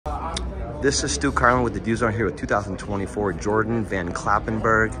This is Stu Carlin with the Views on here with 2024 Jordan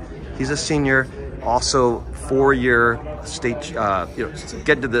VanKlompenberg. He's a senior, also 4-year state,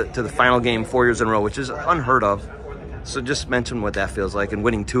 get to the final game 4 years in a row, which is unheard of. So just mention what that feels like and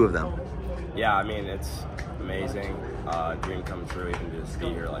winning 2 of them. Yeah, I mean, it's amazing. Dream come true even to just be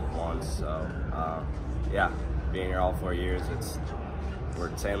here like once. So yeah, being here all 4 years, we're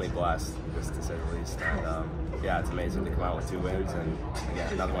insanely blessed, just to say the least. And yeah, it's amazing to come out with 2 wins and yeah,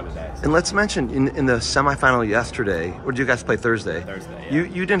 another one today. So. And let's mention in the semifinal yesterday, or did you guys play Thursday? Thursday, yeah.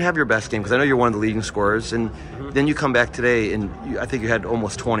 You didn't have your best game because I know you're one of the leading scorers, and then you come back today and I think you had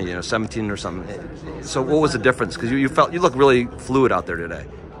almost 20, 17 or something. So what was the difference? Because you look really fluid out there today.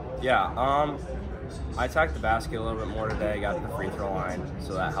 Yeah, I attacked the basket a little bit more today, got to the free throw line,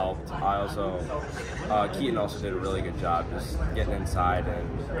 so that helped. I also, Keaton also did a really good job just getting inside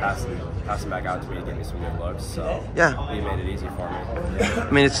and passing back out to me to give me some good looks, so yeah, he made it easy for me. Yeah.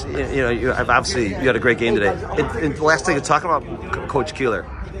 I mean, it's, obviously you had a great game today. And the last thing to talk about Coach Keeler,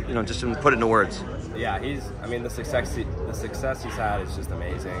 just to put it into words. Yeah, the success he's had is just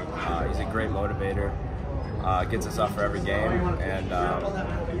amazing. He's a great motivator. Gets us up for every game, and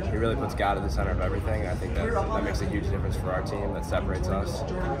he really puts God at the center of everything. And I think that makes a huge difference for our team. That separates us.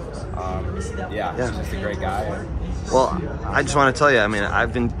 Yeah, he's just a great guy. Well, I just want to tell you, I mean,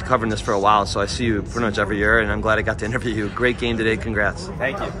 I've been covering this for a while, so I see you pretty much every year, and I'm glad I got to interview you. Great game today. Congrats.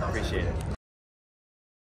 Thank you. Appreciate it.